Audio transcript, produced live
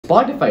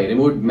Spotify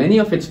removed many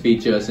of its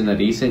features in a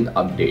recent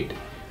update.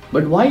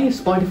 But why is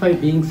Spotify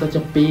being such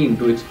a pain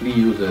to its free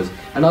users?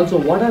 And also,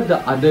 what are the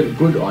other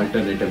good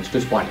alternatives to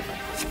Spotify?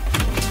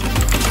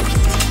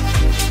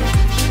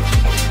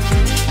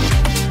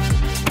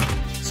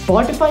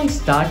 Spotify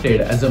started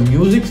as a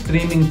music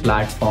streaming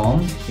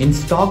platform in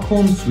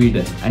Stockholm,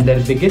 Sweden, and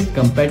their biggest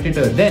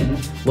competitor then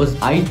was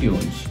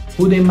iTunes,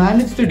 who they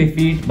managed to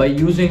defeat by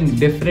using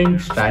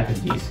different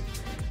strategies.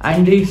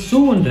 And they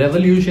soon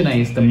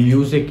revolutionized the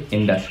music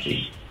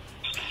industry.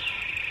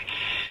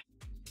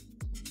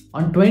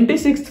 On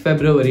 26th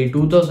February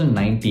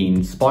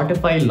 2019,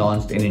 Spotify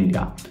launched in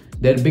India.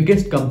 Their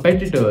biggest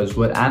competitors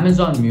were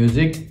Amazon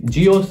Music,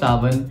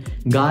 JioSaavn,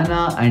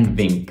 Gaana and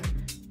Wynk.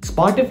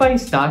 Spotify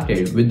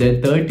started with their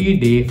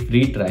 30-day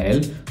free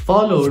trial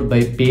followed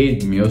by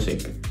paid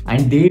music,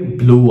 and they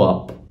blew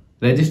up,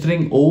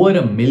 registering over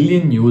 1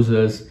 million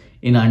users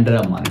in under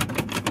a month.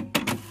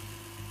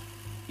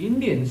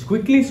 Indians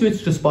quickly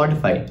switched to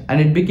Spotify and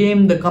it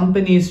became the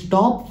company's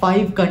top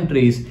 5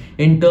 countries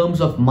in terms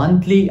of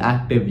monthly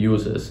active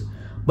users.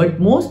 But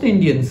most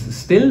Indians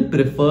still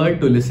prefer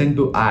to listen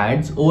to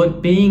ads over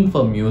paying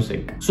for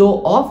music.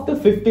 So of the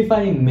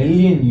 55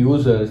 million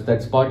users that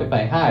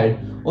Spotify had,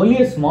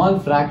 only a small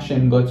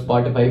fraction got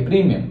Spotify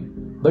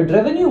Premium. But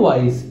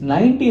revenue-wise,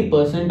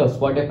 90% of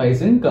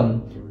Spotify's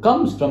income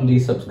comes from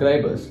these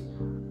subscribers.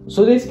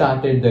 So they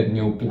started their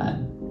new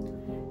plan.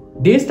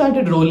 They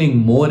started rolling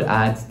more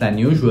ads than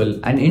usual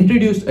and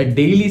introduced a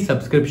daily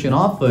subscription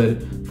offer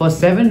for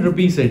 7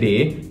 rupees a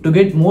day to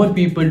get more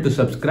people to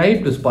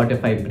subscribe to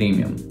Spotify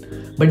Premium.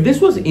 But this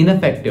was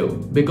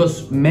ineffective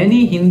because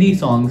many Hindi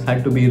songs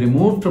had to be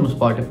removed from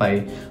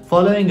Spotify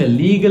following a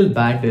legal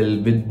battle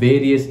with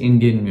various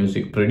Indian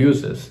music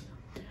producers.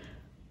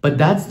 But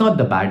that's not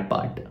the bad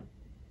part.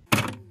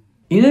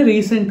 In a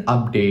recent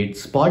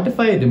update,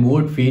 Spotify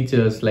removed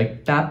features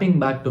like tapping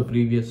back to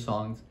previous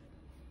songs.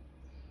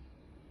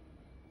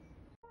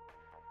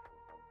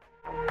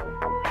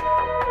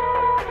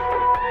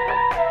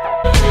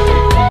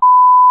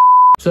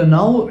 So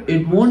now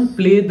it won't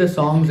play the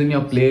songs in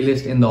your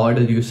playlist in the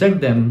order you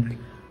set them,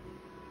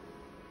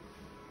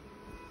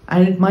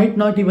 and it might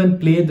not even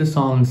play the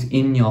songs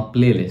in your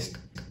playlist.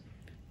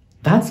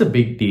 That's a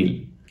big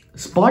deal.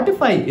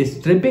 Spotify is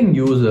stripping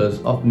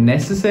users of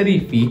necessary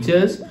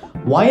features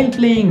while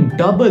playing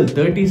double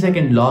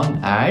 30-second long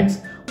ads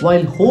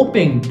while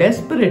hoping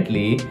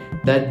desperately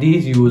that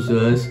these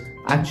users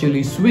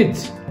actually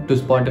switch to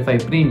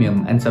Spotify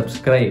Premium and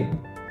subscribe.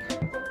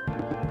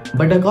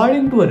 But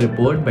according to a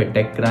report by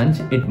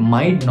TechCrunch, it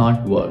might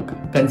not work,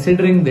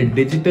 considering the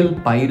digital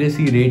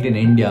piracy rate in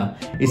India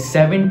is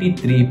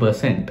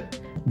 73%,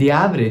 the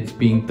average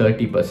being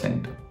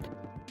 30%.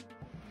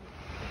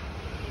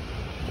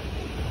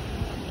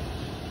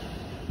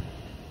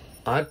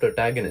 Our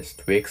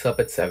protagonist wakes up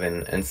at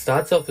 7 and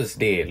starts off his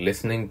day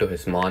listening to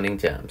his morning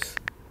jams.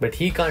 But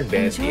he can't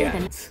bear the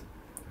ads.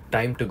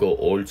 Time to go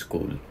old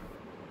school.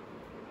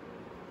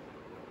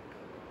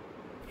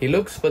 He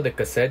looks for the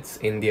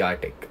cassettes in the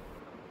attic.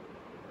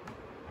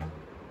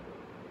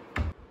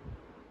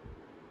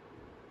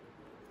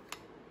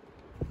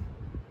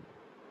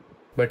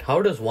 But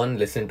how does one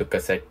listen to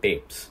cassette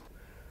tapes?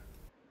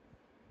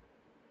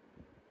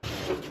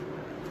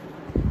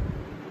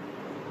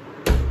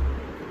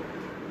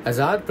 As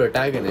our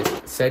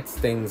protagonist sets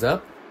things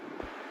up,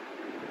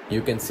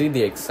 you can see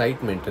the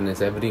excitement in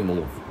his every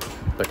move.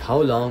 But how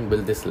long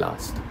will this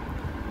last?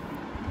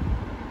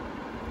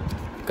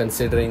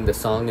 Considering the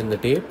song in the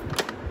tape?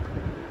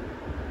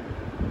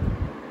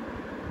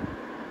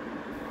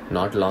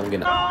 Not long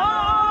enough.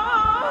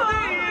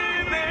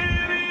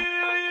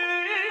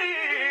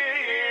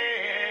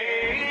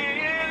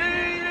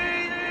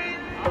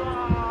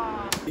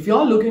 If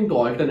you're looking to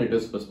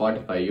alternatives for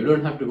Spotify, you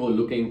don't have to go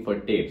looking for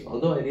tapes,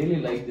 although I really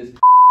like this.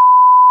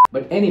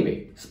 But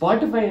anyway,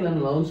 Spotify in an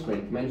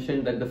announcement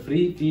mentioned that the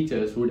free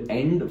features would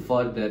end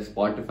for their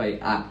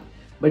Spotify app,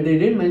 but they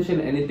didn't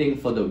mention anything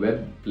for the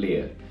web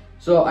player.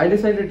 So I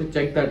decided to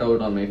check that out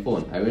on my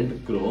phone. I went to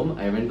Chrome,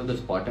 I went to the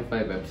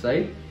Spotify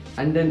website,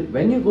 and then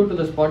when you go to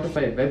the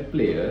Spotify web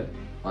player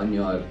on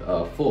your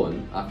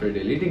phone after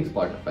deleting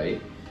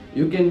Spotify,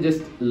 you can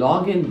just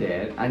log in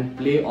there and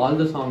play all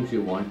the songs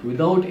you want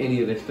without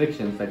any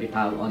restrictions that you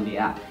have on the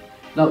app.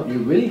 Now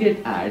you will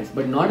get ads,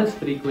 but not as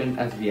frequent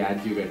as the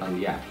ads you get on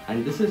the app.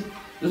 And this was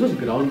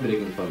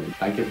groundbreaking for me.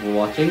 Thank you for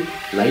watching.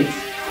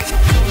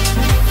 Lights.